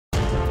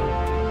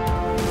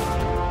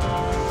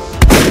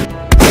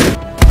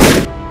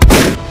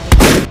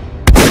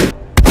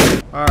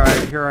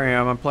Alright, here I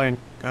am. I'm playing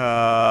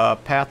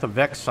Path of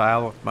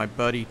Exile with my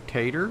buddy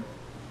Tater.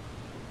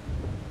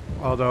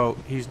 Although,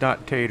 he's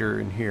not Tater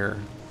in here.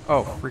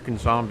 Oh, freaking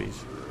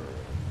zombies.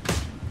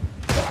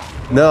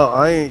 No,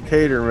 I ain't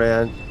Tater,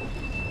 man.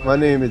 My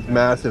name is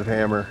Massive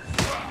Hammer.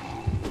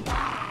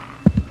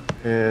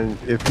 And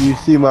if you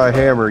see my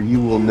hammer,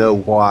 you will know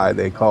why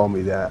they call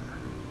me that.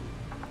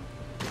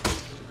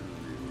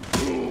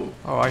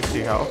 Oh, I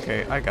see how.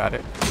 Okay, I got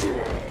it.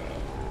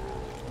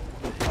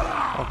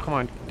 Oh, come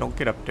on. Don't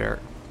get up there.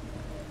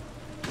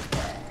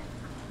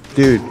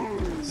 Dude,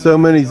 so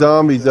many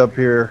zombies up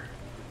here.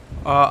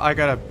 I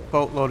got a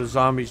boatload of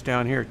zombies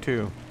down here,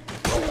 too.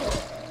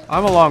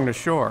 I'm along the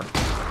shore.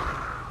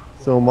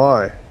 So am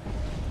I.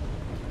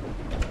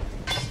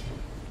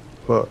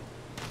 But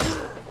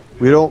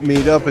we don't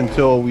meet up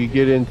until we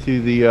get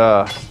into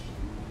the,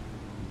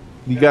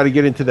 you got to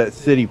get into that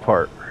city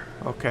part.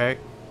 Okay.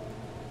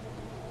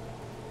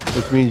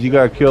 Which means you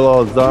got to kill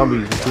all the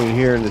zombies between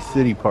here and the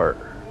city part.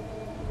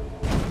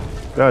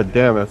 God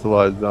damn, that's a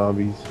lot of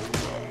zombies.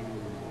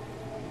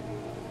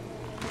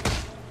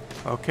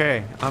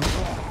 Okay, I'm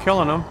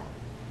killing them.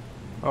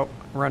 Oh,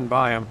 run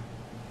by them.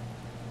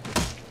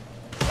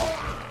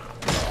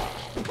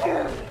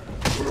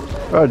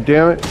 God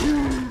damn it.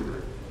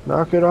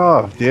 Knock it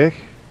off, dick.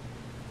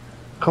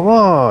 Come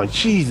on,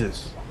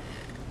 Jesus.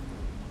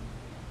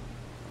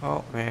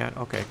 Oh, man.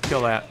 Okay,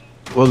 kill that.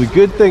 Well, the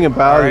good thing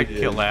about All right, it is,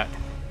 kill that.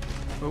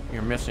 Oh,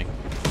 you're missing.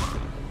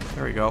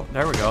 There we go.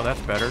 There we go.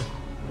 That's better.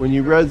 when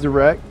you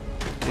resurrect,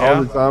 Yeah.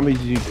 all the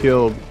zombies you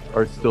killed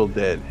are still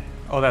dead.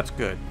 Oh, that's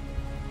good.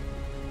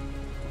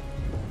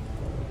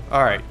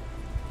 All right.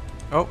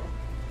 Oh,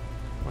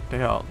 what the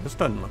hell? This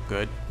doesn't look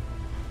good.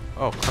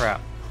 Oh,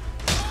 crap.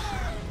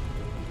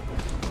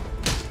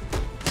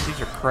 These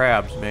are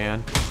crabs,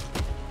 man.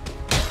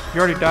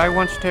 You already died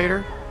once,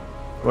 Tater?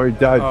 Already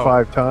died Oh.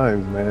 5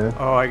 times, man.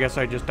 Oh, I guess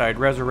I just died.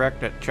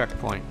 Resurrect at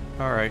checkpoint.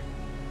 All right.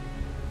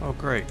 Oh,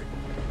 great.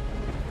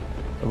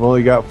 I've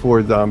only got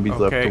 4 zombies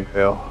Okay. left to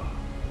wail.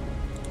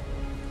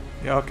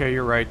 Yeah, okay,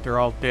 you're right. They're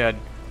all dead.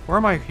 Where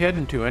am I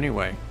heading to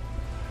anyway?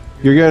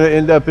 You're gonna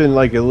end up in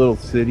like a little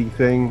city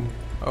thing,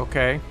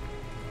 Okay.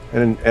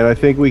 and I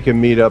think we can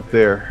meet up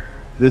there.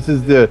 This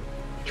is the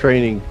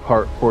training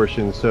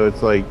portion, so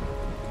it's like,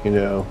 you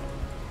know,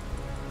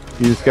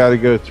 you just got to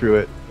go through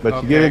it.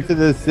 But you get Okay. into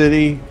the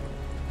city,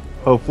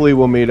 hopefully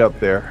we'll meet up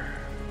there.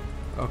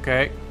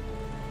 Okay.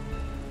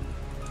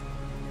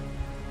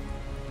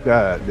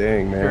 God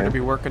dang, Appear to man. be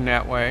working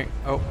that way.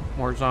 Oh,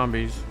 more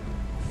zombies.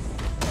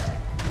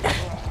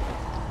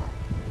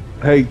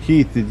 Hey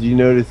Keith, did you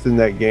notice in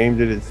that game,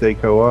 did it say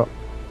co-op?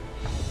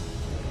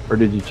 Or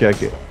did you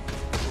check it?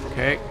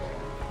 Okay.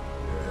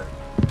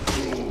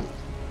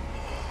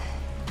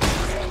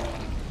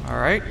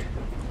 Alright.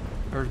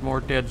 There's more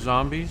dead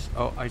zombies.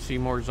 Oh, I see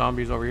more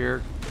zombies over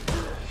here.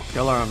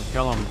 Kill them,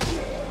 kill them.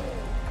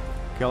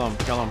 Kill them,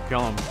 kill them,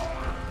 kill them.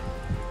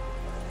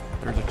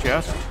 There's a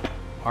chest.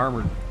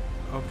 Armored.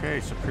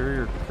 Okay,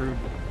 superior crude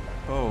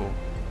bow.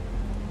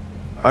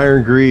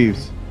 Iron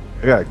Greaves.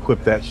 I gotta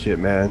equip that shit,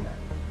 man.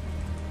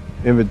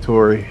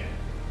 Inventory.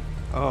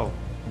 Oh,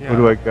 yeah. What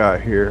do I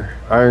got here?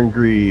 Iron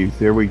Greaves.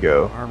 There we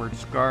go. Armored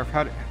scarf.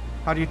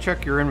 How do you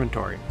check your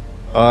inventory?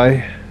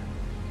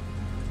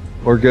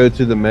 Or go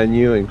to the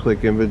menu and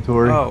click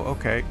inventory. Oh,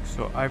 okay.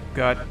 So I've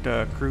got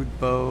crude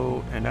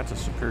bow, and that's a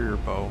superior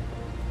bow.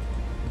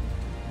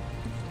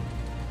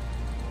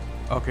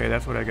 Okay,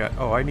 that's what I got.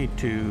 Oh, I need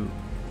to...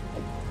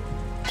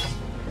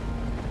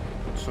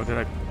 So did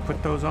I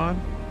put those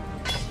on?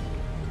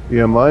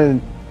 Yeah,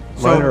 mine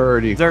are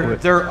already they're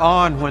equipped. they're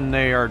on when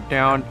they are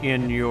down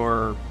in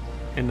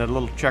the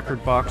little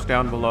checkered box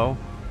down below.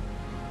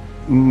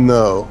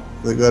 No,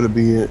 they gotta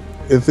be,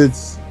 if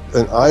it's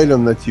an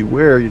item that you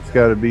wear, it's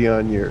gotta be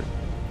on your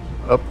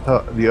up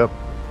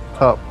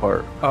top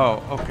part.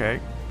 Oh, okay.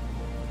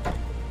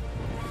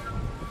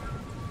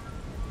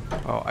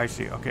 Oh, I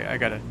see. Okay, I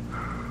gotta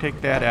take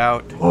that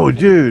out. Oh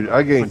dude,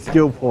 I gained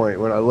skill point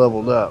when I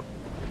leveled up.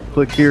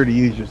 Click here to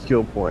use your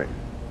skill point.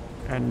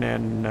 And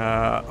then,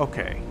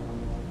 okay.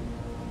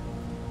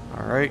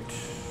 Alright.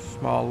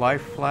 Small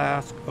life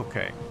flask.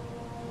 Okay.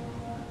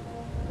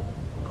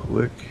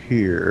 Click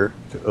here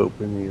to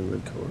open the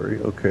inventory.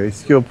 Okay,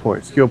 skill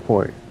point, skill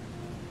point.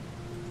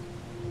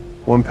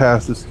 1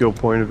 passive skill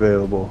point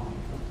available.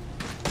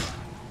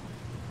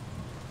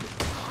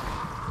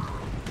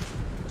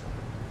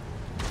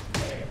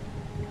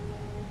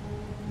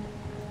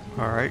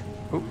 Alright.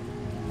 Oh,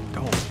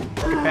 don't.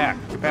 Get back.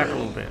 Get back a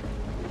little bit.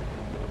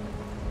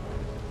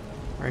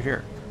 Right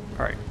here.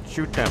 Alright.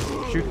 Shoot them.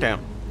 Shoot them.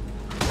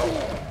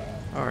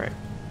 Alright.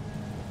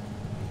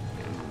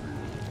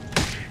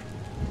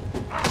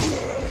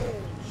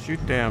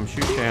 Shoot them.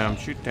 Shoot them.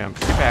 Shoot them.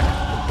 Get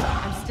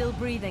back. I'm still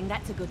breathing.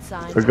 That's a good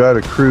sign. I got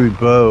a crude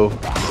bow.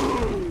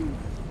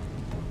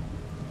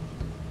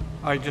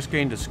 I just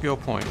gained a skill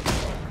point.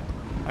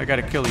 I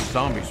gotta kill these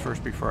zombies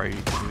first before I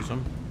use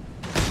them.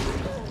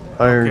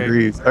 Iron Okay.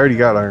 Greaves. I already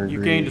got Iron You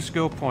Greaves. gained a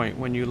skill point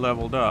when you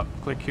leveled up.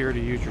 Click here to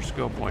use your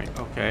skill point.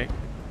 Okay.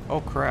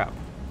 Oh crap.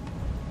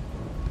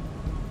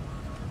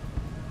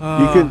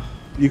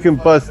 You can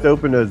bust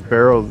open those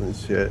barrels and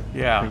shit.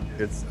 Yeah. And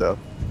get stuff.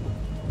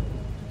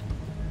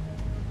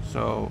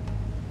 So,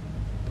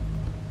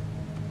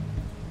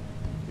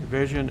 your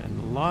vision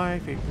and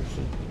life, 8%.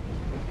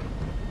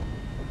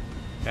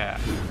 Yeah.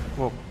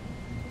 Well,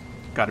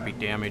 gotta be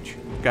damage.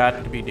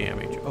 Got to be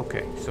damage.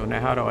 Okay, so now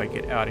how do I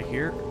get out of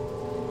here?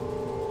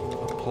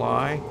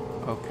 Apply.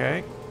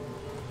 Okay.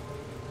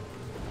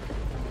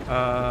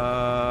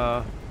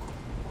 How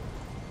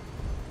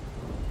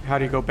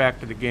do you go back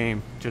to the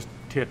game? Just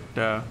hit,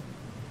 Tell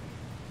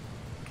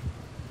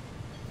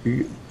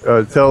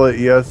it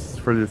yes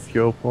for the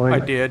skill point. I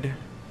did. It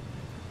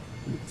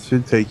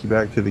should take you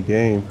back to the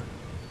game.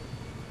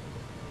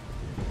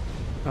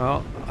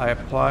 Well, I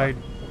applied.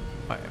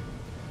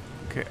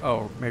 Okay,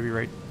 oh, maybe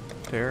right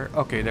there.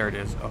 Okay, there it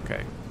is.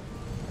 Okay.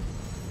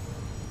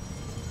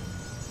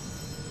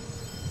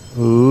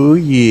 Oh,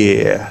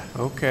 yeah.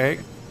 Okay.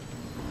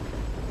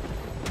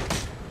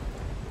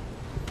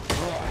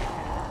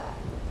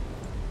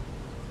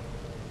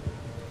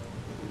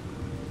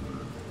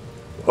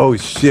 Oh,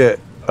 shit.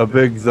 A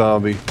big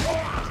zombie.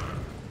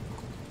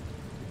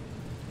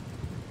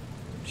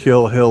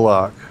 Kill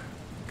Hillock.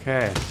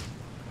 Okay.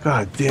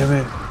 God damn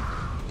it.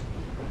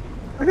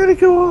 I gotta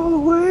go all the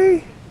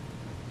way.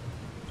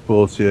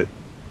 Bullshit.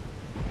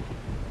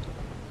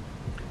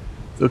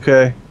 It's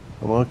okay.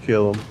 I'm gonna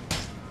kill him.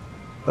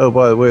 Oh,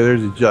 by the way,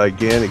 there's a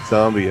gigantic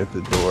zombie at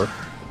the door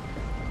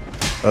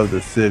of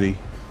the city.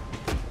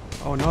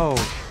 Oh no,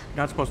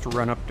 not supposed to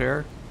run up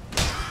there.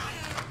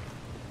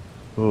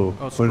 Oh,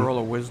 Oh, scroll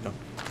of wisdom.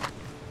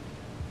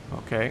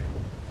 Okay.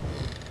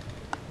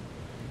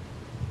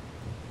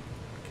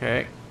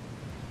 Okay.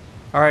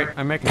 Alright,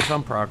 I'm making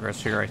some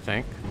progress here, I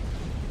think.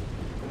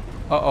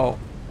 Uh-oh.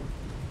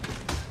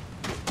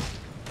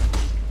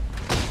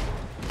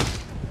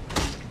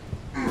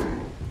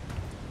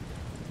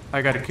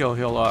 I gotta kill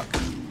Hillock.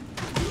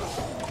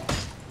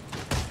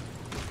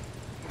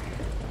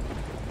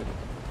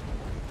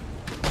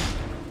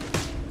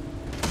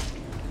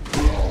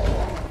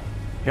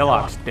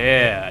 Hillock's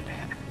dead.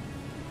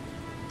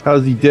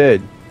 How's he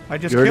dead? I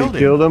just You already killed him.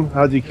 killed him?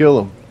 How'd you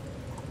kill him?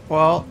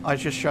 Well, I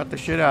just shot the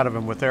shit out of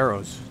him with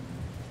arrows.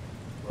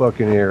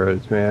 Fucking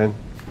arrows, man.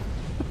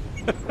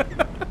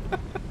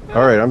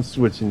 Alright, I'm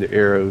switching to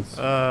arrows.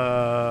 I'll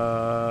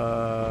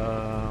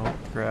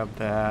grab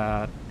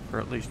that, for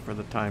at least for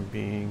the time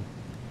being.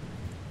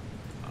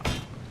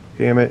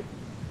 Damn it.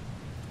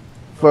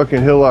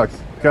 Fucking Hillocks.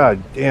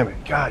 God damn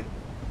it. God.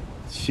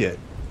 Shit.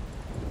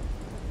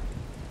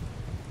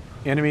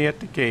 Enemy at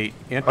the gate.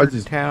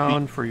 Enter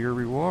town for your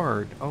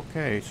reward.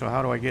 Okay, so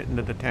how do I get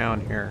into the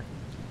town here?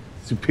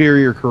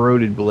 Superior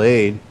corroded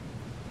blade.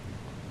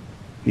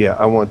 Yeah,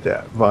 I want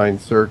that. Vine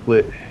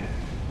circlet.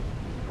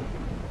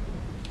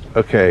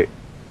 Okay.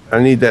 I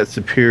need that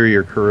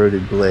superior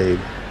corroded blade.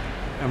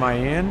 Am I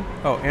in?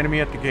 Oh, enemy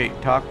at the gate.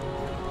 Talk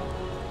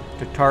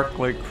to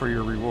Tarklik for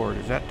your reward.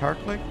 Is that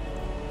Tarklik?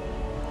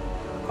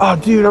 Oh,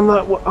 dude, I'm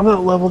not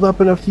leveled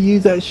up enough to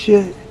use that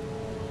shit.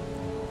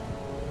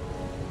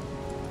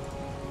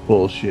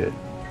 Bullshit.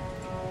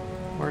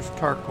 Where's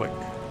Tarklik?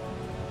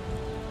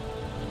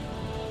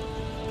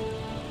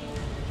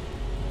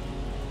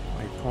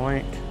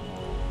 Waypoint.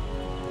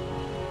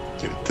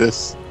 Dude,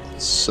 this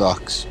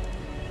sucks.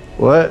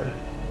 What?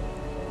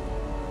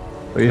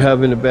 Are you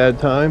having a bad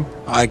time?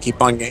 I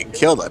keep on getting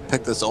killed. I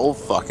picked this old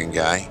fucking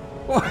guy.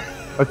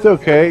 That's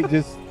okay.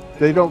 Just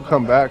they don't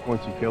come back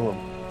once you kill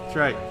them. That's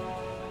right.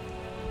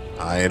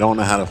 I don't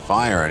know how to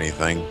fire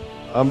anything.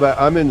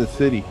 I'm in the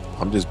city.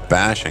 I'm just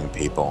bashing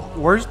people.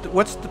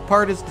 What's the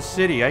part is the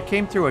city? I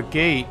came through a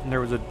gate and there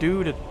was a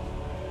dude at...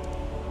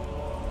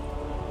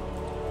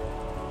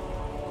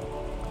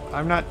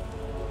 I'm not...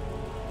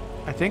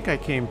 I think I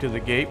came to the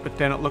gate, but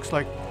then it looks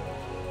like...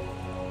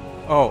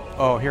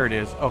 Oh, here it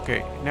is.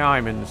 Okay, now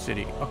I'm in the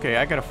city. Okay,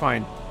 I gotta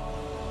find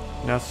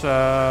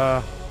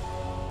Nessa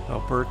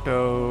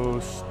Alberto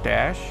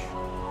Stash.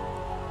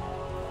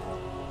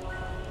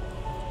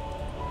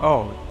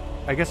 Oh,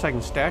 I guess I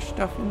can stash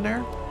stuff in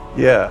there?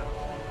 Yeah.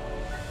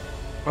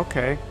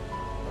 Okay.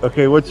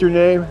 Okay, what's your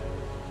name?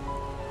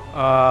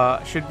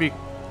 Should be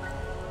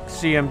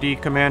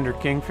CMD Commander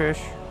Kingfish.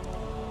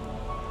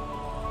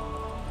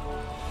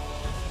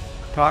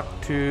 Talk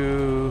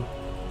to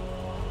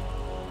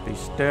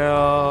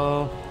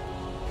Estelle.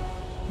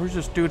 Where's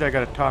this dude I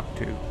gotta talk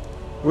to?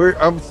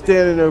 I'm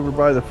standing over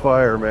by the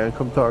fire, man.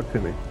 Come talk to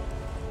me.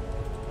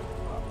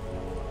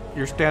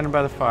 You're standing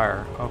by the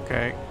fire.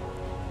 Okay.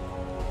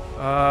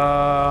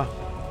 Let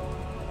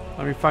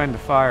me find the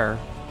fire.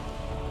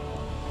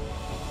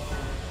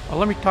 Well,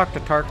 let me talk to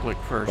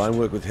Tarklik first. Fine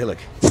work with Hillock.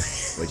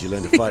 Where'd you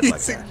learn to fight like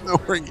He's that?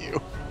 ignoring you.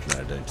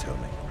 No, don't tell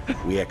me.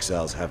 We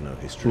exiles have no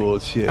history.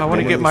 Bullshit. I want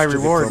to What get we my stood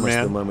reward, from us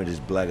man. The moment his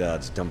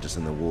blackguards dumped us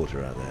in the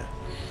water out there.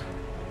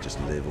 Just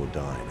live or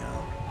die now.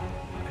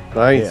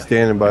 I ain't Yeah,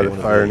 standing by the one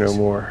of fire no these.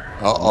 more.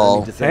 No Uh-oh.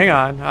 need to thank Hang you.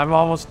 on, I'm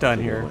almost done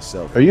For here.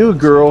 myself. Are you a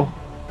girl?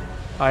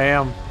 I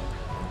am.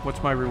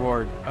 What's my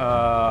reward?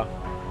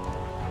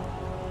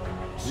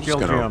 Skill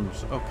gonna-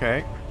 gems.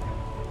 Okay.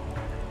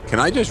 Can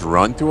I just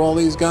run through all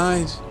these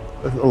guys?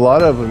 A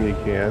lot of them you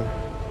can.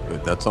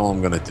 Good, that's all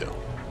I'm gonna do.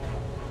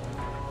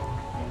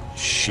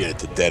 Shit,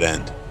 it's a dead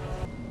end.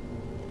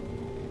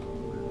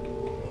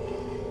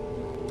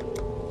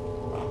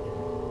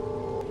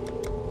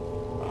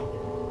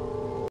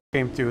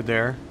 Came through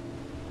there.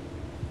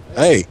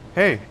 Hey,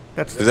 Hey,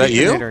 that's the Is that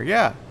you? Detonator.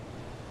 Yeah.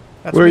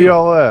 That's Where me.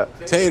 y'all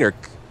at? Tater.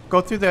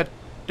 Go through that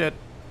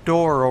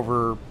door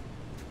over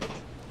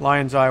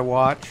Lion's Eye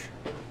Watch.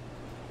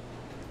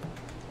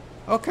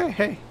 Okay,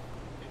 hey.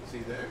 See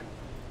there?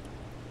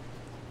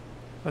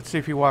 Let's see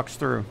if he walks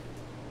through.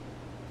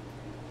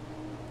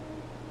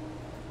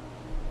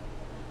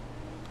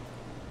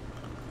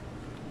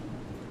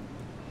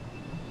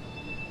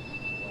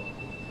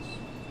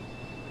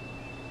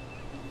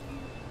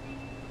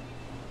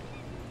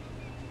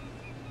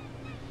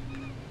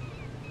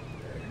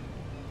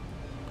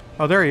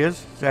 Oh, there he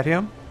is. Is that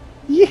him?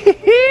 Yeah,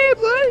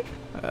 buddy.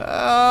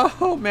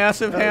 Oh,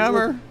 massive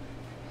hammer.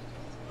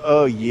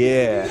 Oh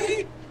yeah.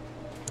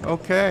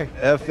 Okay.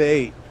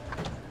 F8.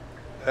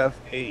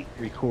 F8.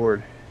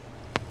 Record.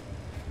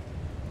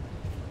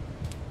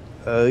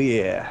 Oh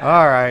yeah.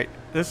 All right.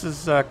 This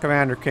is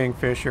Commander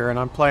Kingfish here, and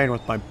I'm playing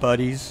with my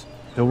buddies.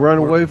 Don't run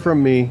away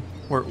from me.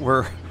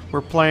 We're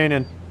playing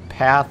in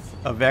Path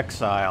of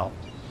Exile.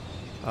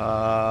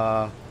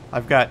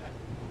 I've got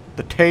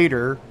the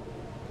Tater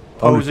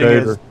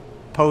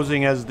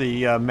posing as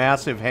the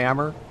massive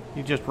hammer.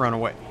 He just run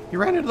away. He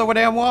ran into the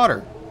damn water.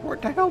 Where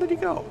the hell did he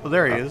go? Oh,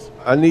 there he is.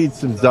 I need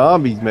some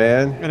zombies,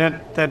 man.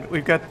 And then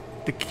we've got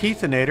the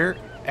Keithinator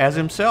as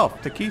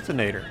himself, the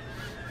Keithinator.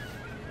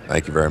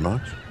 Thank you very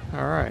much.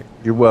 All right.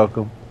 You're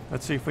welcome.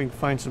 Let's see if we can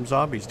find some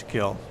zombies to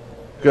kill.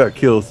 Got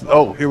kills.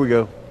 Oh, here we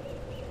go.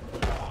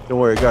 Don't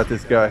worry, I got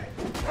this guy.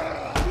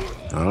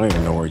 I don't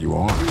even know where you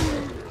are.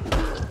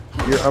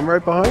 I'm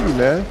right behind you,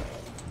 man.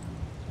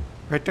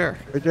 Right there.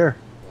 Right there.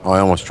 Oh, I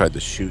almost tried to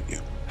shoot you.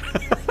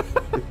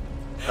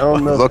 I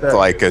don't know. Looked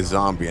like a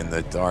zombie in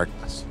the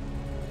darkness.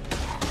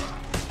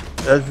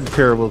 That's a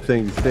terrible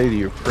thing to say to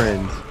your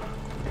friends.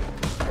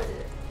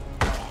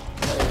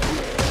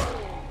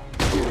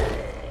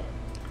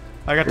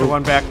 I got the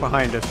one back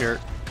behind us here.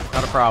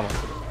 Not a problem.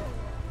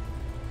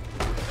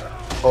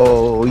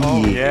 Oh,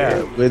 Oh, yeah.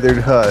 yeah. Withered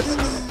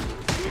husks.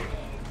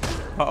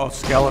 Uh-oh,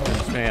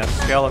 skeletons, man.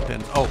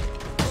 Skeletons. Oh.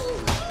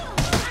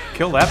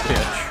 Kill that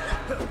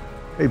bitch.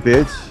 Hey,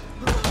 bitch.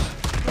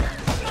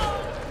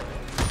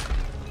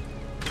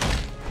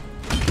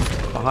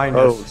 Behind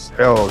Oh, us.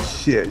 oh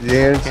shit,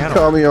 Dan. She Cannibal.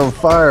 caught me on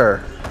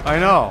fire. I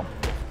know.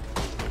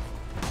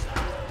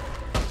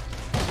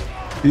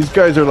 These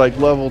guys are like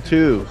level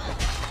 2.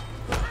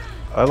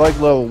 I like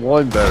level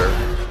 1 better.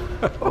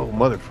 Oh,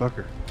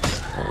 motherfucker.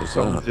 What was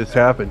Something that? just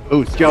happened.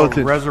 Oh,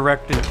 skeleton.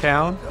 Resurrected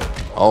town?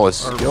 Oh, a Or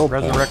skill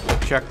point.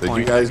 resurrected checkpoint. Did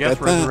you guys I guess get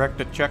that?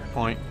 resurrected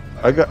checkpoint.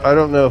 I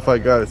don't know if I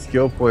got a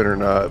skill point or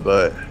not,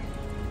 but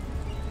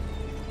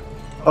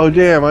oh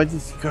damn,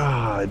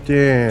 god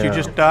damn. Did you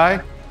just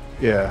die?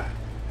 Yeah.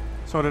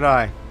 So did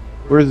I.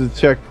 Where's the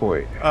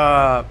checkpoint?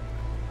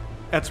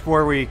 That's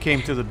where we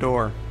came to the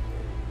door.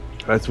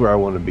 That's where I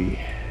want to be.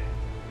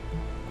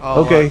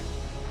 Oh, Okay.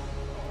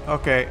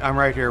 Okay, I'm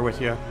right here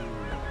with you.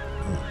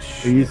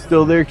 Are you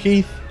still there,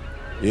 Keith?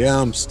 Yeah,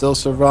 I'm still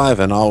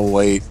surviving. I'll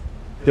wait.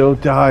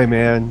 Don't die,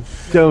 man.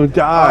 Don't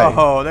die.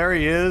 Oh, there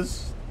he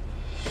is.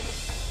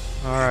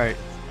 All right.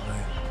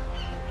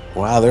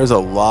 Wow, there's a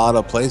lot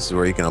of places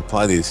where you can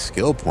apply these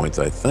skill points,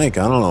 I think.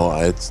 I don't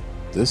know.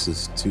 This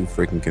is too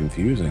freaking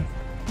confusing.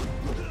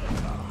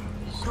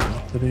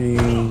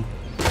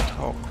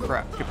 Oh,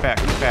 crap. Get back,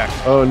 get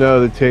back. Oh no,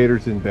 the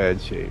tater's in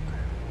bad shape.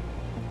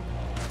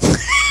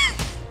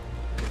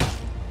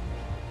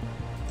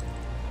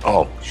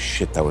 Oh,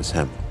 shit, that was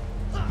him.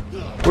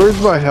 Where's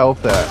my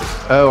health at?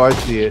 Oh, I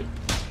see it.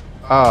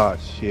 Ah,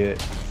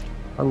 shit.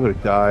 I'm gonna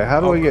die. How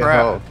do Oh, I get crap.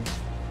 health?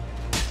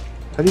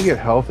 How do you get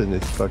health in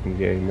this fucking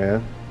game,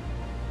 man?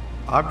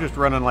 I'm just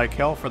running like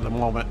hell for the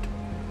moment.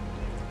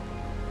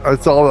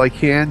 That's all I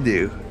can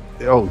do.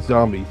 Oh,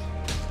 zombies.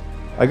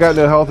 I got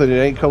no health and it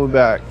ain't coming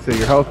back, so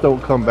your health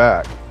don't come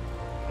back.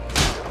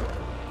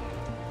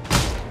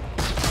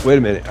 Wait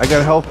a minute, I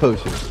got a health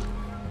potion.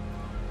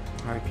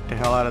 All right, get the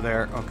hell out of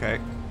there. Okay.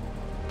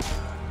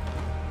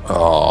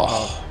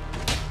 Oh.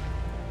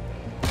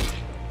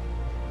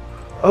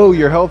 Oh,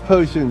 your health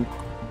potion.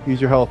 Use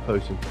your health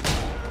potion.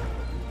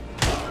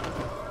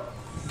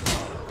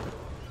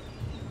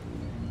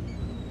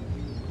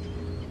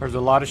 There's a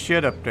lot of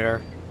shit up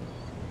there.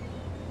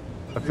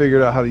 I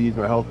figured out how to use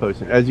my health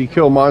potion. As you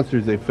kill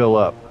monsters, they fill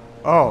up.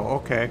 Oh,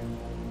 okay.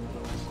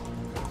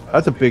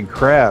 That's a big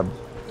crab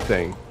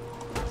thing.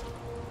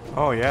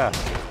 Oh, yeah.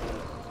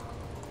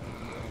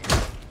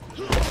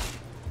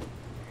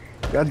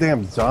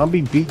 Goddamn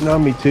zombie beating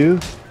on me too.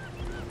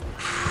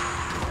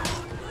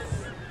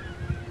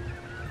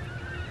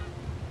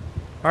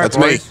 All right, That's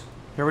me. boys.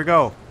 Here we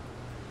go.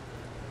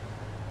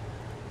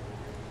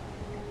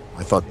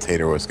 I thought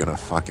Tater was gonna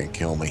fucking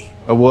kill me.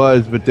 I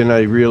was, but then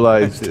I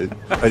realized that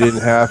I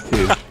didn't have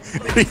to.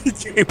 He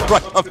came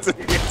right up to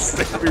me and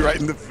stared me right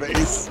in the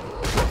face.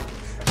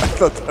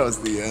 thought that was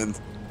the end.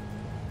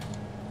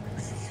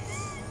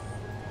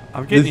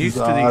 I'm getting This used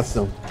is to these.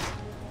 awesome.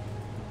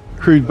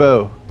 Crude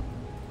bow.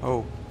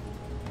 Oh.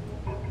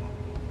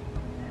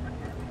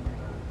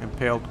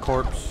 Impaled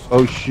corpse.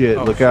 Oh shit,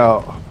 Oh, look shit.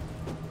 out.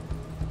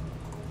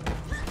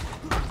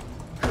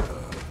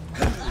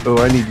 Oh,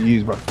 I need to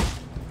use my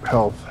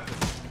health.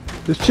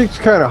 This chick's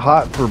kind of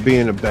hot for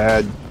being a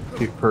bad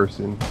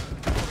person.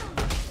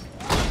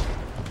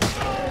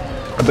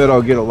 I bet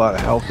I'll get a lot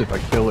of health if I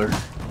kill her.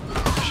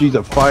 She's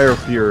a fire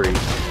fury.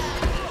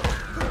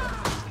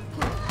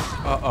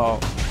 Uh-oh.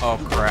 Oh,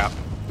 crap.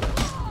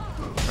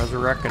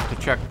 Resurrect at the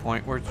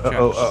checkpoint. Where's the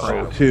Uh-oh,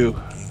 checkpoint? uh-oh, too.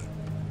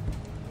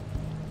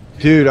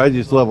 Dude, I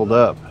just leveled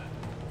up.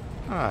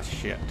 Ah,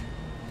 shit.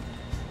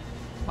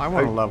 I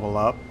want to level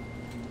up.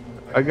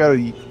 I gotta...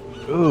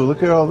 Ooh,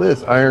 look at all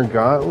this. Iron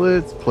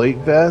gauntlets, plate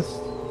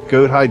vest,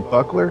 goat hide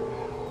buckler.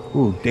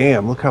 Ooh,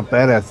 damn, look how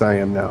badass I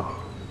am now.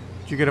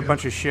 Did you get a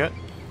bunch of shit?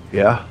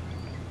 Yeah.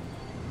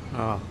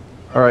 Oh.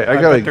 Alright,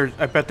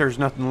 I bet there's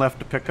nothing left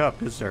to pick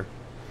up, is there?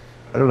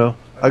 I don't know.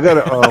 I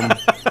gotta,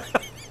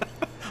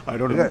 I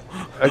don't know.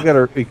 I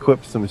gotta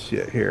equip some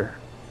shit here.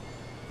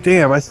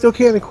 Damn, I still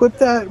can't equip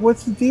that?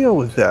 What's the deal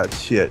with that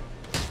shit?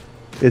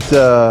 It's,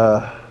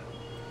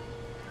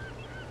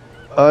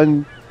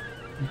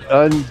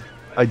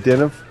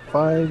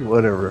 unidentified?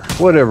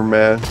 Whatever,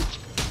 man.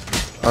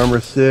 Armor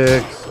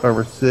 6,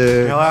 armor 6.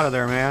 Get the hell out of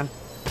there, man.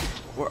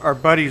 Our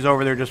buddy's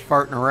over there just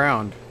farting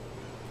around.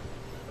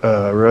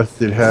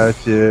 Rusted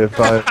hatchet,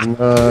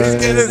 5.9. He's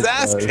getting his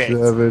ass kicked.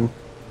 5.7.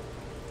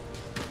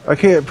 I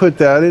can't put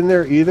that in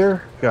there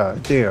either?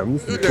 God damn,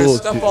 this Dude, is there's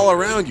bullshit. stuff all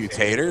around you,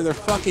 Tater. They're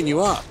fucking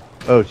you up.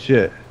 Oh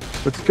shit.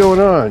 What's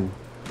going on,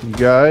 you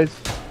guys?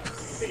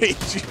 Hey, you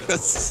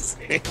just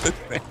say the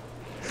thing.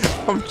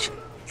 I'm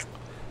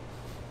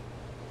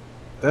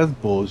That's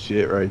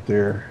bullshit right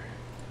there.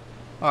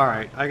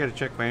 Alright, I gotta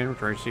check my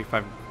inventory, see if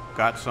I've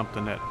got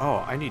something that...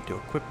 Oh, I need to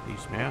equip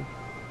these, man.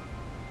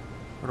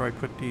 Where do I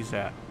put these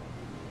at?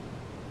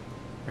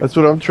 That's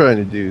what I'm trying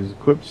to do, is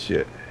equip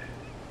shit.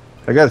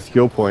 I got a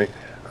skill point.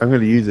 I'm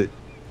going to use it.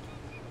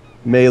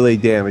 Melee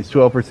damage,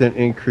 12%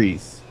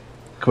 increase.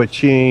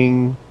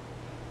 Quaching.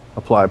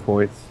 Apply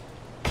points.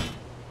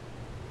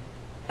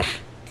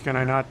 Can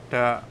I not...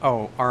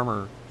 oh,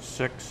 armor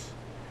 6.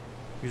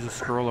 Use a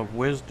scroll of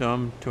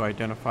wisdom to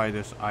identify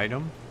this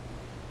item.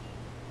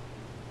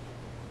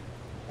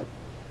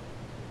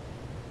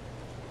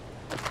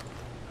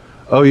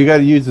 Oh, you got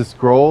to use the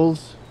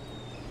scrolls?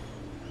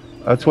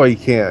 That's why you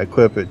can't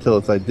equip it till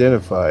it's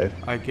identified.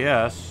 I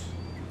guess.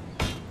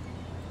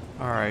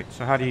 Alright,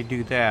 so how do you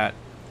do that?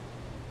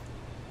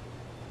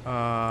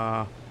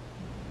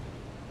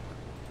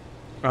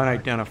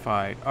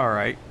 Unidentified.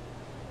 Alright.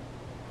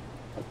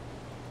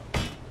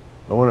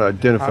 I want to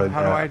identify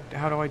that.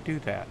 How do I do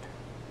that?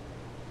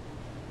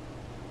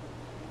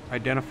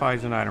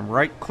 Identifies an item.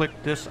 Right click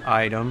this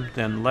item,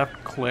 then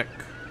left click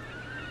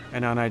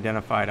an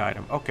unidentified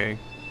item. Okay.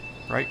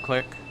 Right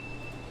click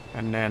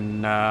and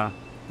then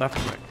left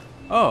click.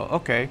 Oh,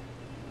 okay.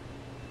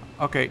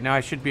 Okay, now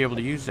I should be able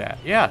to use that.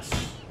 Yes.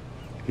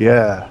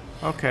 Yeah.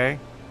 Okay.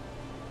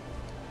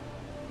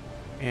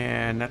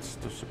 And that's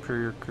the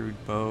superior crude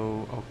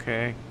bow.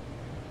 Okay.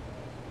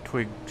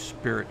 Twig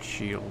spirit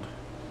shield.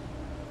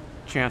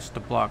 Chance to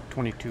block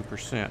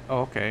 22%. Oh,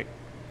 okay.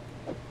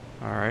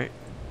 Alright.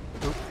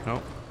 Oop,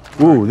 nope.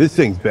 Ooh, this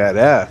thing's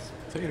badass.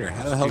 Tater,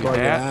 how the hell do I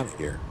get out of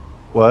here?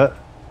 What?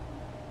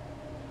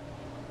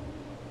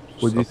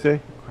 What'd you say?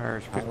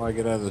 Requires How do I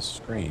get out of the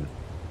screen?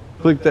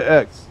 Click the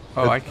X.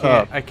 Oh, at the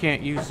I top.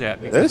 can't use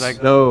that because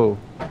This? No,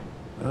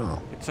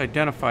 Oh. it's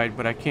identified,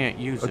 but I can't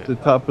use at it. the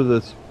top of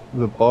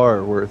the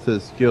bar where it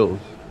says skills.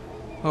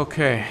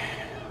 Okay.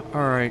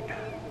 Alright.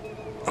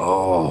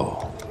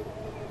 Oh.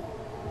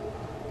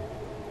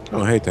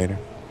 Oh, hey, Tater.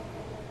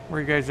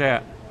 Where you guys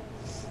at?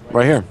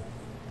 Right here.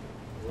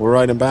 We're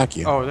right in back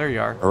you. Oh, there you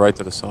are. Or right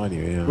to the side of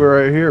you, yeah.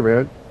 We're right here,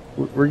 man.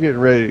 We're getting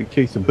ready to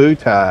kick some bow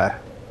tie.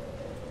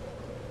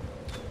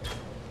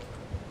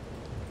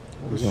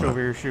 Who's over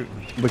here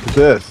shooting? Look at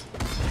this.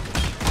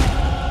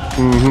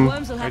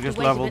 Worms will I have to just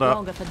wait a leveled bit up.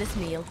 longer for this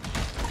meal.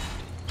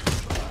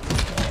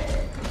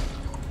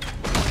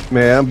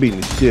 Man, I'm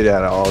beating the shit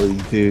out of all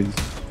these dudes.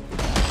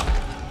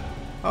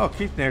 Oh,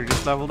 Keith there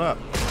just leveled up.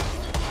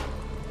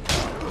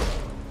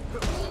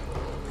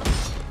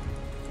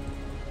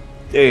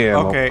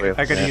 Damn. Okay, I'll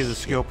I gotta play use a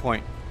skill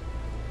point.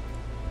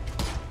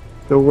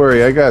 Don't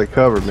worry, I got it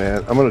covered,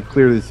 man. I'm gonna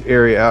clear this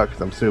area out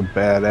because I'm so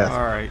badass.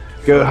 Alright.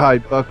 Go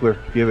hide buckler.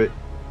 Give it.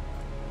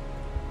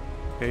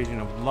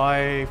 Evasion of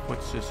life.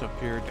 What's this up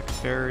here?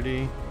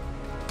 Dexterity.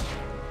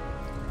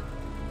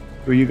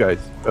 Who are you guys?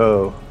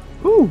 Oh.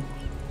 Woo.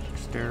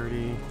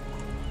 Dexterity.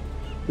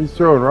 Who's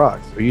throwing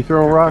rocks? Are you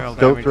throwing Projectile rocks?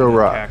 Don't damage throw and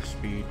rocks. Attack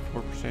speed.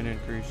 4%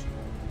 increase.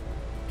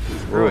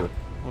 Screw it.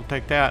 We'll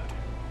take that.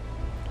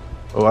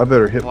 Oh, I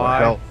better hit my Fly.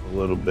 health a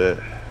little bit.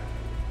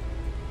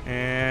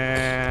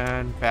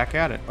 And back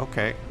at it.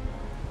 Okay.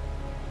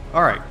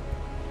 Alright.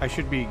 I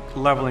should be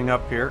leveling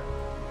up here.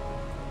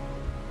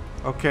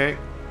 Okay.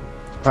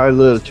 Hi,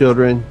 little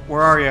children.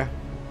 Where are you?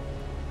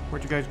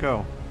 Where'd you guys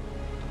go?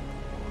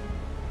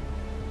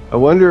 I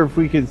wonder if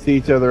we can see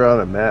each other on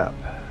a map.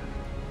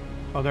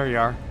 Oh, there you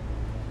are.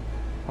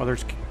 Well,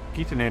 there's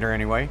Keithinator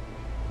anyway.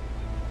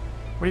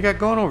 What do you got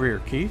going over here,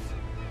 Keith?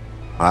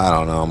 I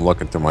don't know. I'm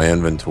looking through my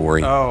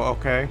inventory. Oh,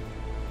 okay.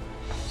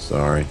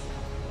 Sorry.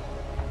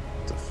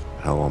 What the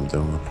hell I'm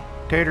doing?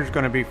 Tater's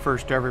going to be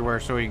first everywhere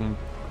so he can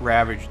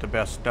ravage the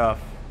best stuff.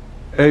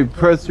 Hey,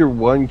 press your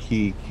 1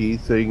 key,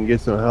 Keith, so you can get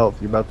some health.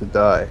 You're about to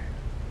die.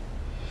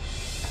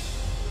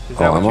 Is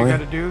that what am you I? got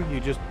to do? You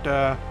just,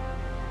 Yeah,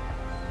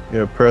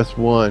 press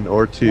 1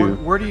 or 2.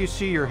 where do you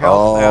see your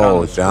health at on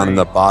Oh, the down screen? in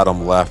the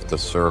bottom left, the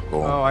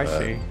circle. Oh, I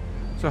see.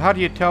 So how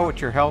do you tell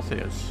what your health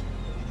is?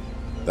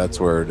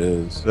 That's where it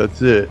is.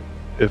 That's it.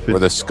 If Where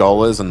it's the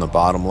skull is in the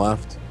bottom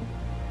left.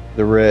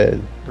 the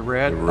red. The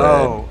red? The red.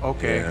 Oh,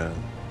 okay. Yeah.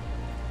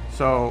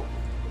 So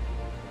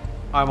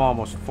I'm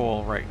almost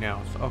full right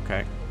now. So,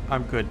 okay.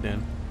 I'm good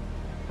then.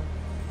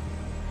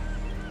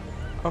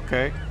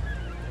 Okay.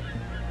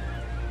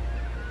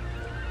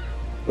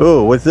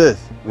 Oh, what's this?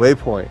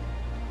 Waypoint.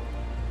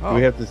 Oh, Do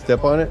we have to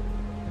step on it?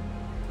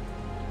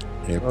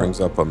 It brings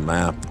up a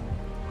map.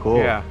 Cool.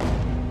 yeah.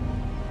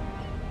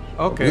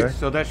 Okay, Okay.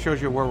 so that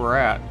shows you where we're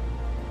at.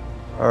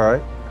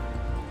 Alright.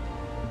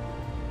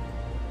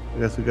 I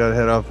guess we gotta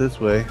head off this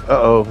way.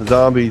 Uh-oh,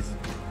 zombies.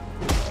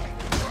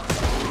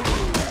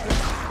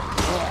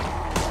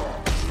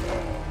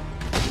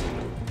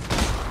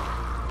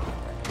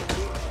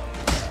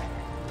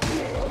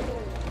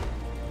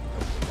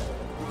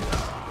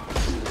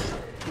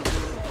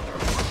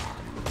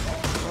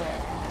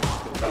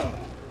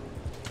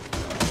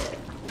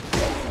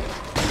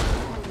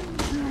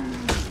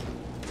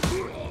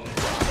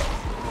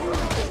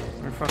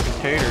 We're fucking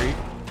Tater.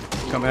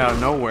 He coming out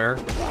of nowhere.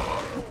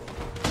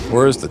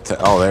 Where's the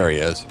oh, there he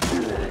is.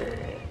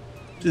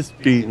 Just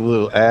beating a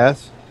little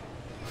ass.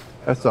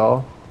 That's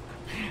all.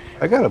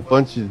 I got a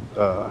bunch of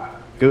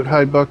goat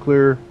hide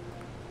buckler.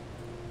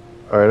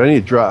 Alright, I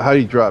need to drop. How do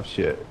you drop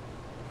shit?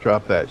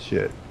 Drop that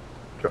shit.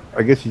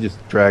 I guess you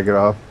just drag it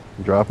off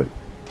and drop it.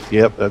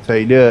 Yep, that's how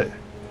you do it.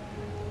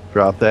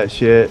 Drop that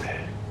shit.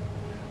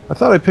 I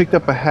thought I picked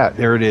up a hat.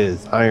 There it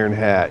is. Iron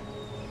hat.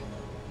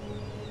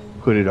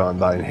 Put it on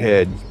thine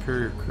head.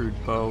 Superior crude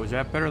bow. Is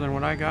that better than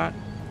what I got?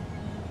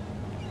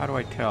 How do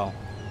I tell?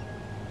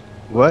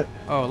 What?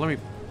 Oh, let me...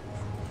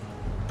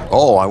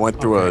 Oh, I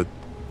went through Okay.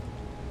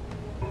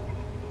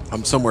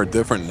 I'm somewhere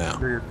different now.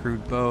 Superior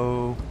crude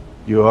bow.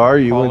 You are?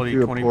 You went Quality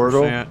through a 20%.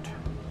 portal?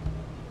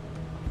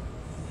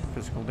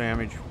 Physical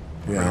damage.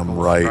 Yeah, I'm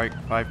critical right.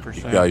 strike, 5%.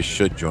 You guys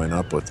should join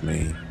up with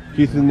me.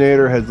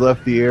 Keithinator has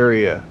left the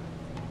area.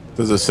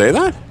 Does it say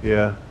that?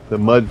 Yeah, the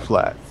mud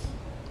flats.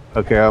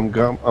 Okay,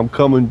 I'm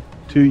coming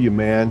to you,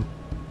 man.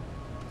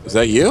 Is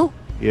that you?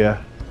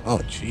 Yeah, Oh,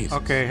 jeez.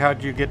 Okay,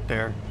 how'd you get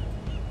there?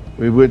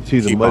 we went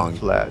to the Keep mud on.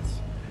 flats.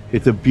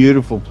 It's a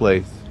beautiful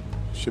place.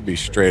 Should be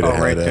straight Oh,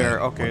 ahead. right eh? there.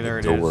 Okay, On there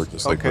it the door, is.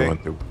 just like we Okay.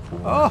 went through before.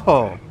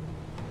 Oh,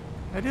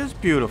 that is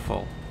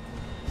beautiful.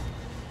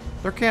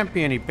 There can't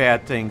be any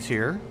bad things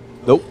here.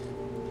 Nope.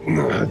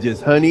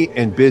 Just honey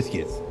and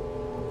biscuits.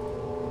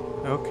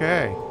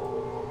 Okay.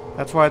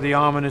 That's why the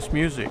ominous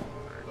music.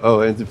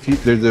 Oh, and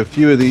there's a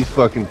few of these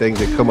fucking things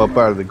that come up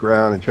out of the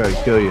ground and try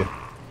to kill you.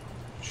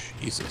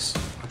 Jesus.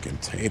 Fucking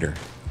tater.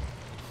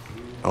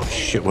 Oh,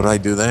 shit. What did I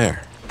do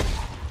there?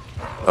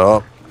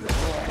 Oh.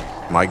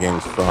 My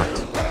game's fucked.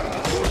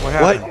 What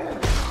happened?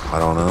 What? I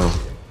don't know.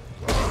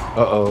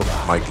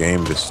 Uh-oh. My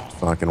game just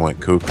fucking went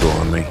cuckoo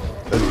on me.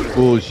 That's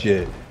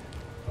bullshit.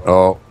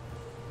 Oh.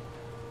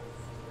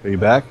 Are you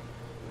back?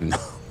 No.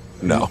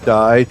 No. You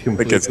died I completely.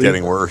 think it's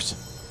getting worse.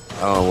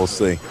 Oh, we'll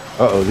see.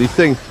 Uh-oh, these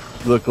things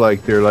look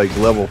like they're like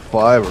level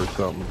 5 or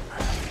something.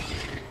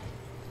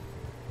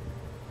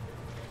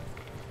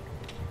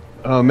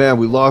 Oh man,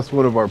 we lost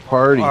one of our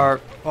party.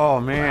 Oh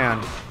man,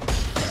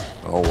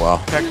 Oh,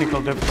 wow.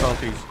 technical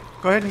difficulties.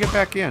 Go ahead and get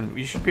back in.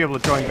 You should be able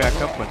to join back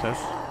up with us.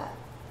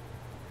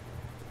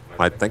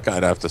 I think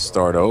I'd have to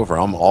start over.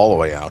 I'm all the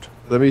way out.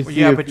 Let me Well,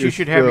 see yeah, if but you're you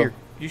should have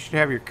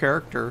still- your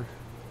character,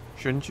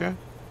 shouldn't you?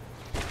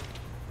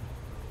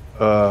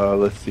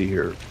 let's see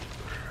here.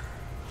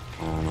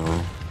 Oh,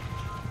 no.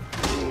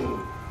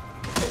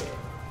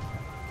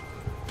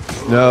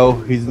 No,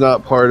 he's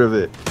not part of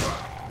it.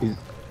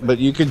 But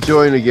you can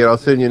join again. I'll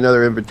send you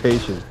another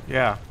invitation.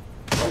 Yeah.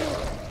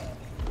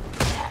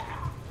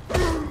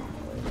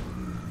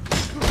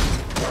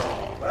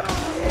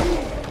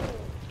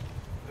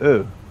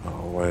 Oh,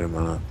 Oh, wait a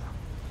minute.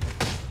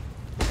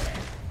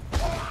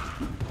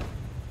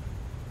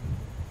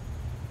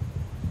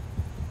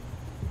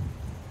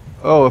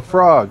 oh, a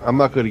frog. I'm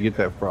not going to get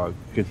that frog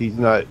because he's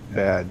not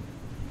bad.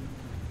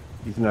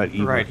 He's not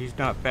evil. Right, he's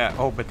not bad.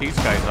 Oh, but these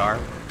guys are.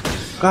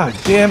 God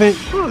damn it,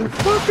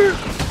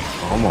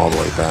 motherfucker! I'm all the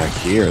way back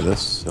here. This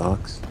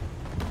sucks.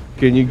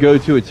 Can you go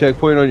to a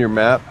checkpoint on your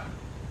map?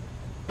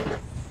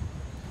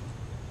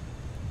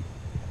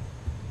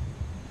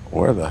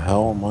 Where the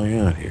hell am I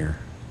at here?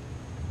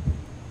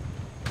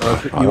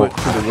 You went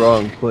to the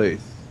wrong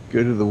place.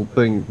 Go to the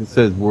thing that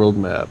says world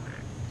map.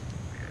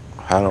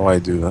 How do I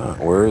do that?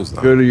 Where is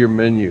that? Go to your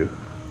menu.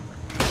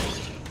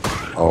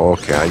 Oh,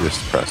 okay. I just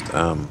pressed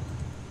M.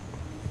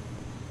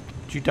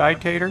 Did you die,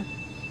 Tater?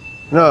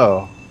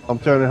 No, I'm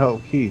trying to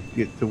help Keith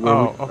get to where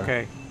Oh, we are.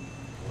 okay.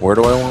 Where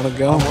do I want to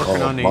go? I'm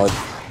working oh, on mud.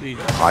 these.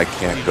 I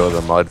can't go to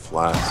the mud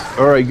flats.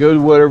 All right, go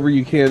to whatever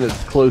you can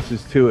that's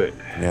closest to it.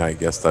 Yeah, I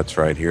guess that's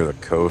right here. The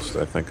coast,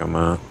 I think I'm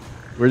at.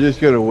 We're just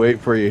going to wait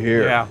for you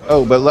here. Yeah.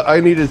 Oh, but I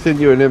need to send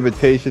you an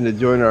invitation to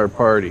join our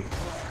party.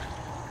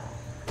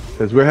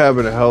 Because we're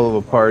having a hell of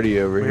a party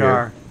over We here.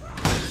 are.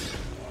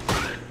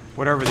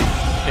 Whatever they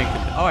think.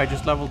 Oh, I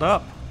just leveled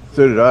up.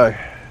 So did I.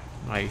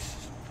 Nice.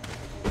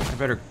 I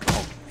better.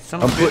 Oh,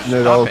 some I'm bitch, putting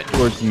it stop all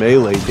towards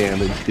melee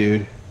damage,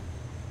 dude.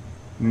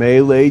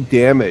 Melee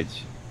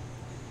damage.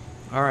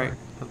 All right,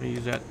 let me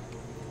use that.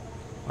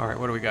 All right,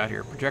 what do we got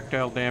here?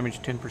 Projectile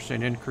damage,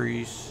 10%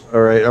 increase.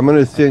 All right, I'm going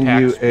to send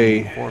Attack you speed,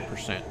 a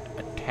 4%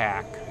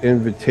 attack.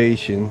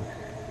 invitation.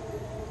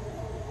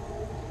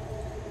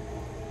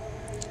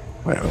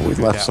 Wait, we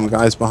left some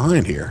guys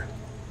behind here.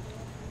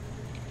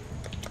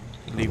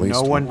 Leave least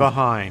no one one.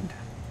 behind.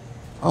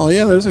 Oh,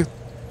 yeah, there's a...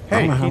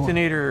 Hey, how-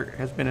 Keithanator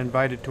has been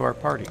invited to our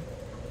party.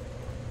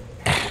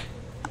 I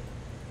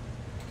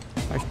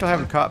still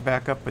haven't caught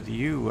back up with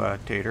you,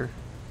 Tater.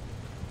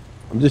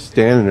 I'm just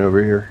standing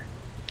over here.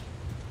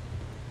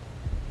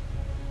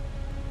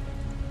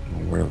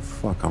 Where the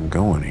fuck I'm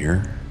going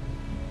here?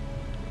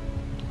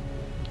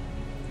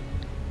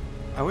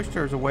 I wish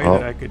there was a way Oh.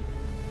 that I could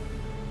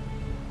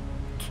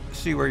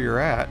see where you're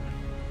at.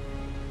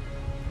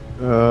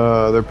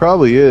 There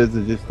probably is.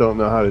 I just don't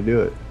know how to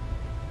do it.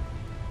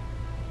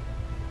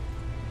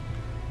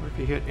 What if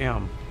you hit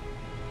M?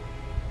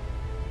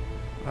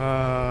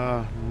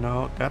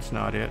 No, that's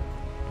not it.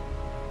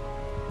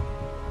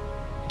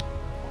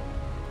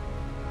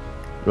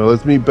 Well,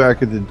 let's meet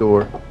back at the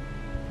door.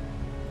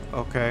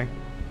 Okay.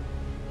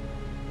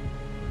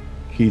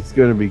 Keith's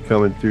going to be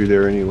coming through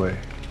there anyway.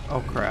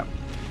 Oh, crap.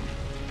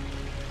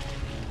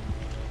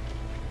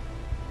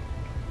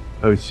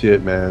 Oh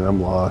shit, man, I'm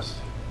lost.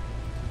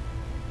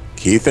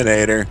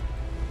 Keithanator.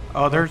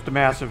 Oh, there's the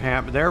massive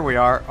hammer. There we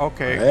are.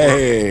 Okay.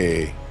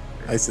 Hey.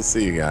 Nice to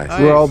see you guys. Nice.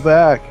 We're all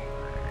back.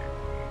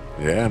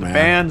 Yeah, man.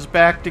 Band's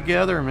back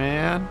together,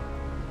 man.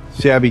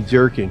 Shabby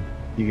jerkin.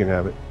 You can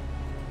have it.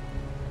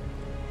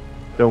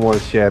 Don't want a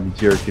shabby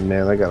jerkin,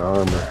 man. I got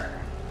armor.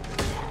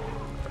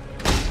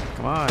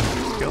 Come on,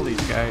 let's kill these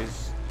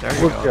guys. There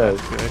you What go.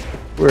 guys? That's good.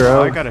 Where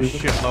Oh, I else? got a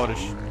shitload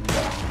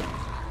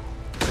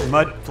of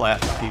mud flat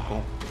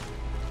people.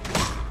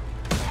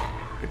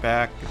 Get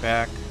back, get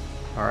back.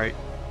 All right.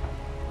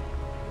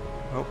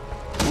 Oh,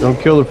 Don't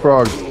kill the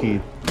frogs,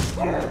 Keith.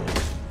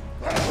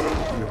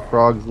 The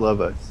frogs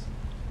love us.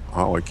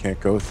 Oh, I can't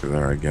go through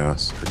there, I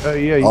guess. Oh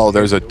yeah. You Oh,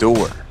 there's a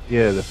door.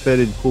 Yeah, the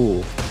fetid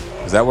pool.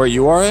 Is that where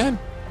you are, Ed?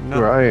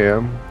 Where no, I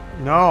am.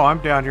 no, I'm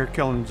down here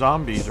killing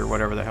zombies or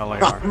whatever the hell they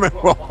are.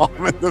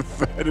 I'm in the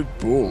fetid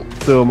pool.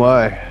 So am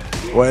I.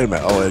 Wait a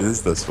minute. Oh, it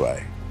is this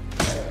way.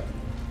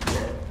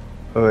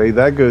 Okay,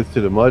 that goes to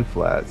the mud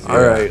flats. Yeah.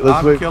 All right, let's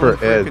I'm wait killing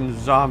for Ed. freaking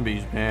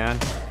zombies, man.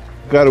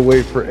 Gotta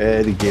wait for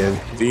Ed again.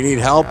 Do you need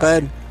help,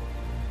 Ed?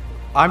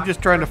 I'm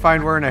just trying to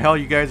find where in the hell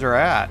you guys are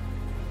at.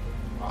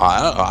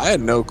 I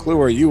had no clue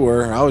where you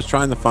were. I was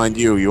trying to find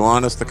you. You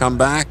want us to come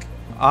back?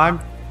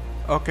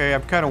 Okay,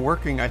 I'm kind of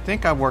working. I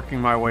think I'm working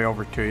my way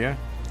over to you.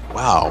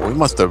 Wow, we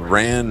must have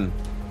ran.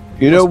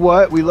 You know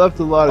what? We left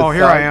a lot of. Oh,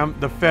 here I side- am.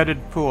 The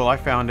fetid pool. I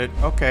found it.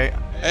 Okay.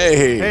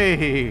 Hey.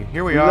 Hey,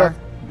 here we We are.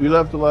 we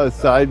left a lot of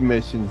side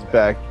missions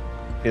back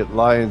at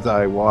Lion's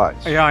Eye Watch.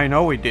 Yeah, I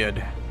know we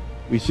did.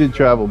 We should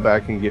travel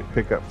back and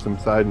pick up some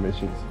side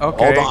missions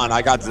Okay. Hold on,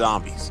 I got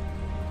zombies.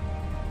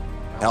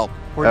 Help.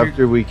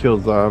 after we kill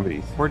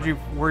zombies.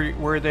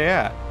 Where are they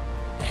at?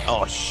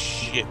 Oh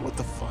shit, what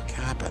the fuck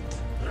happened?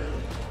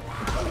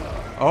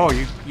 Oh,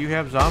 you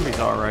have zombies,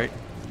 all right.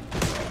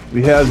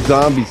 We have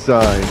zombie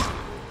sign.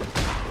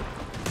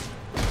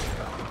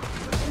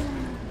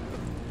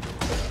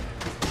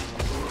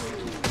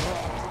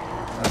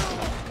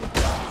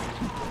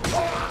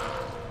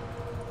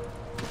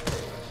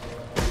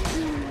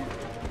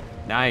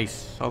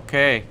 Nice.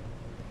 Okay.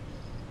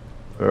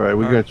 All right,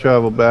 we're gonna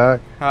travel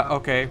back.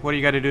 Okay. What do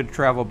you got to do to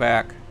travel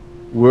back?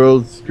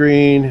 World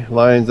screen,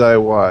 Lion's Eye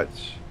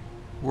Watch.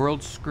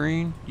 World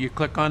screen. You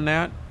click on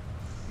that.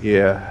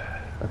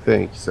 Yeah, I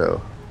think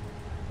so.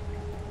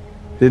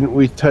 Didn't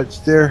we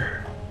touch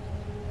there?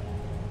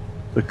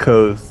 The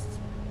coast.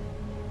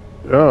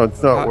 Oh,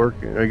 it's not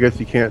working. I guess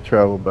you can't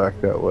travel back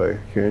that way,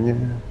 can you?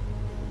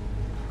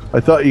 I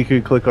thought you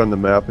could click on the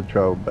map and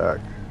travel back.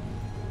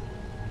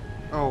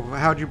 Oh,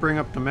 how'd you bring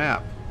up the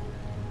map?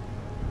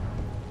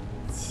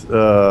 It's,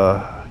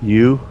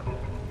 you?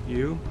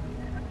 You?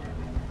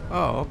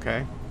 Oh,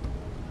 okay.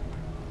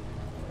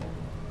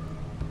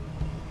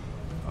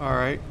 All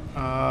right.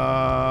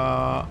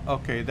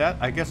 Okay,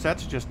 I guess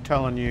that's just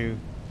telling you.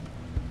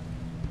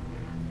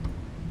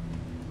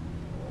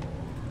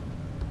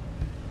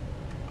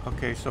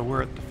 Okay, so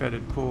we're at the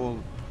fetid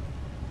pool.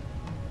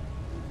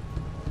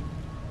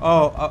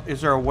 Oh,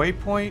 is there a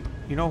waypoint?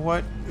 You know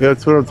what? Yeah,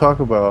 that's what I'm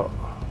talking about.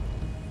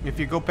 if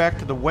you go back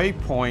to the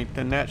waypoint,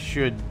 then that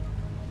should...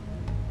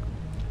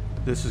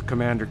 This is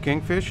Commander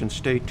Kingfish, and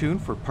stay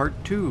tuned for part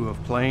 2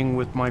 of playing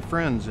with my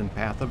friends in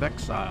Path of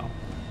Exile.